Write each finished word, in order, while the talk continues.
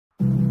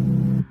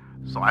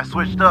So I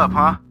switched up,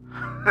 huh?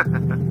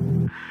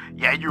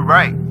 Yeah, you're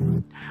right.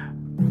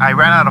 I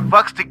ran out of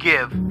fucks to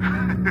give.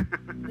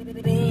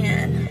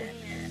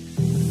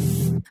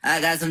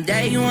 I got some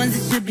day ones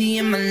that should be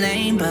in my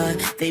lane,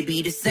 but they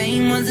be the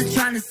same ones that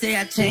trying to say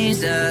I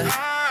changed up.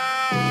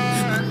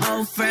 My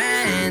old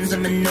friends,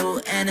 I'm a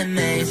new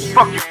enemy.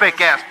 Fuck your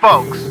fake ass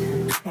folks.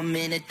 1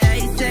 minute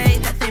they say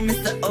that they miss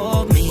the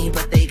old me,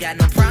 but they got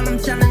no problem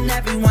telling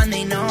everyone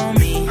they know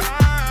me.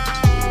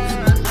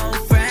 My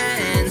old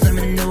friends, I'm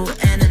a new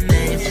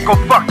enemy. Go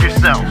fuck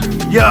yourself.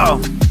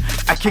 Yo,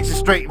 I kicks it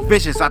straight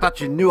vicious. I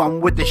thought you knew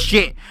I'm with the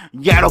shit.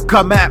 Yeah, don't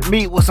come at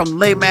me with some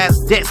lame ass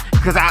diss,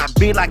 cause I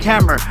be like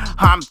Hammer.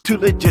 I'm too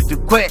legit to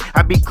quit.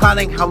 I be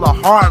clowning hella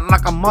hard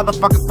like a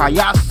motherfucking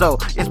payaso.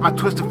 It's my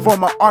twisted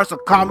form of art, so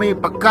call me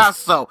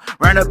Picasso.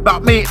 Ran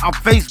about me on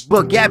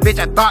Facebook, yeah bitch,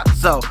 I thought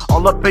so.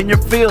 All up in your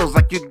feels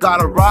like you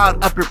got a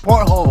rod up your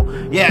porthole.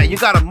 Yeah, you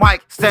got a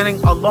mic standing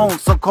alone,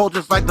 so cold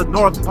just like the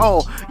North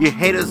Pole. You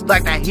haters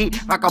like that heat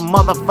like a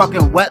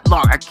motherfucking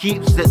wetlock. I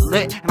keeps it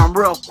lit and I'm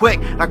real quick,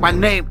 like my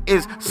name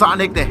is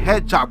Sonic the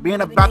Hedgehog.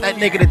 Being about that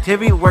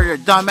negativity where your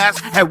dumbass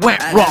had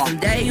went I wrong. got some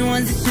day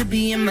ones that should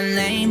be in my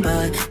lane,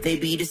 but they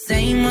be the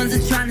same ones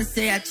that trying to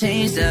say I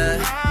changed up.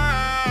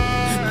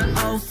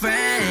 My old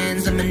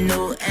friends, I'm a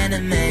new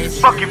enemy.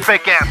 Fuck your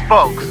fake ass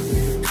folks.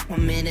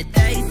 1 minute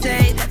they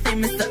say that they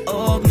miss the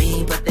old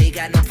me, but they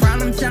got no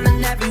problem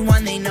telling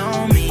everyone they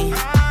know me.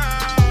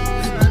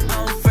 My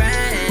old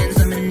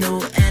friends, I'm a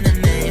new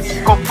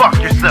enemy. Go fuck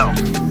yourself.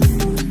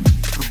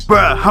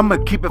 Bruh, I'ma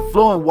keep it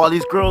flowing while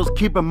these girls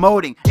keep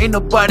emoting. Ain't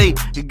nobody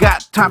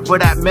got time for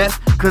that mess,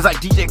 cause like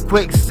DJ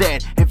Quick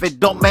said, if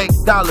it don't make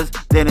dollars,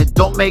 then it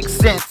don't make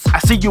sense. I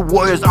see you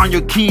warriors on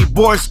your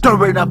keyboard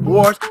stirring up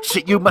wars.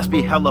 Shit, you must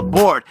be hella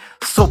bored.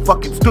 So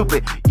fucking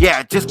stupid,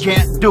 yeah, just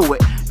can't do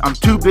it. I'm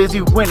too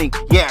busy winning,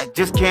 yeah,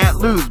 just can't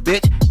lose,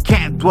 bitch.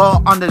 Can't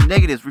dwell on the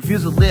negatives,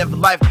 refuse to live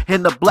life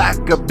in the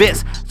black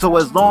abyss. So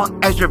as long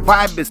as your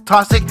vibe is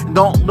toxic,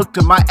 don't look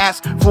to my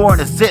ass for an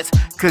assist,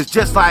 cause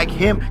just like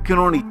him can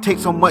only take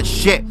so much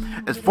shit.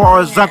 As far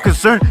as I'm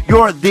concerned,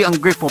 you're the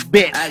ungrateful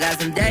bitch. I got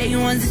some day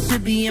ones that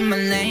should be in my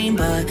lane,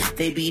 but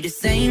they be the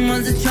same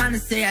ones that trying to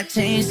say I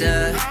changed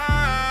up.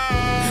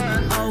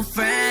 My old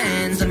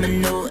friends, I'm a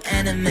new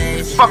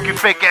enemy. Fuck your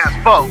fake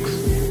ass folks.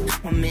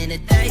 1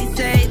 minute they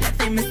say that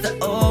they miss the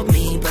old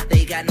me, but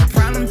they got no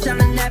problem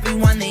telling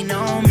everyone they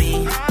know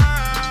me.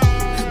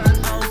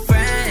 My old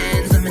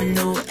friends, I'm a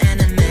new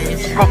enemy.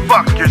 Go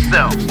fuck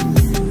yourself.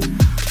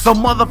 So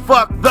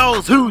motherfuck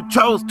those who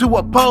chose to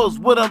oppose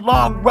with a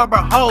long rubber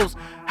hose,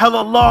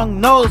 hella long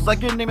nose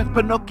like your name is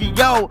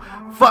Pinocchio.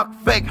 Fuck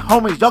fake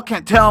homies, y'all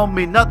can't tell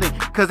me nothing,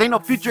 cause ain't no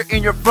future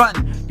in your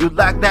frontin'. You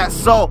lack that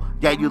soul,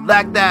 yeah, you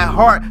lack that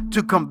heart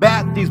to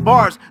combat these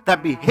bars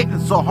that be hitting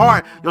so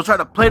hard. You'll try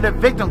to play the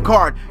victim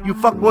card. You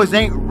fuckboys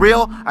ain't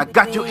real. I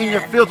got you in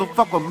your field, don't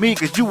fuck with me,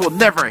 cause you will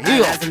never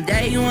heal. I got some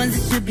day ones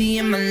that should be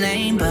in my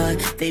lane, but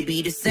they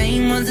be the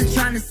same ones that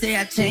trying to say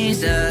I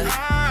changed up.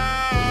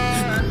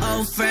 My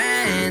old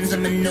friends,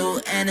 I'm a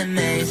new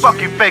enemy. Fuck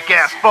your fake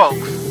ass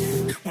folks.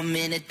 1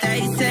 minute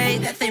they say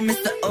that they miss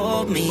the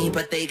old me,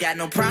 but they got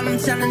no problem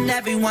telling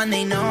everyone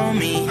they know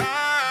me.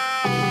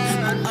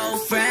 My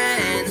old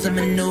friends, I'm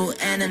a new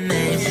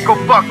enemy. Go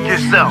fuck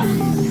yourself.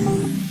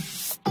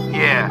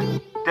 Yeah,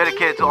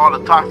 dedicated to all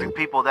the toxic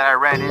people that I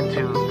ran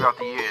into throughout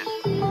the years.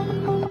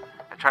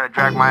 I try to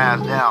drag my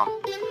ass down.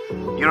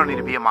 You don't need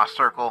to be in my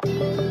circle.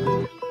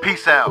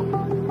 Peace out.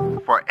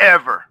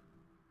 Forever.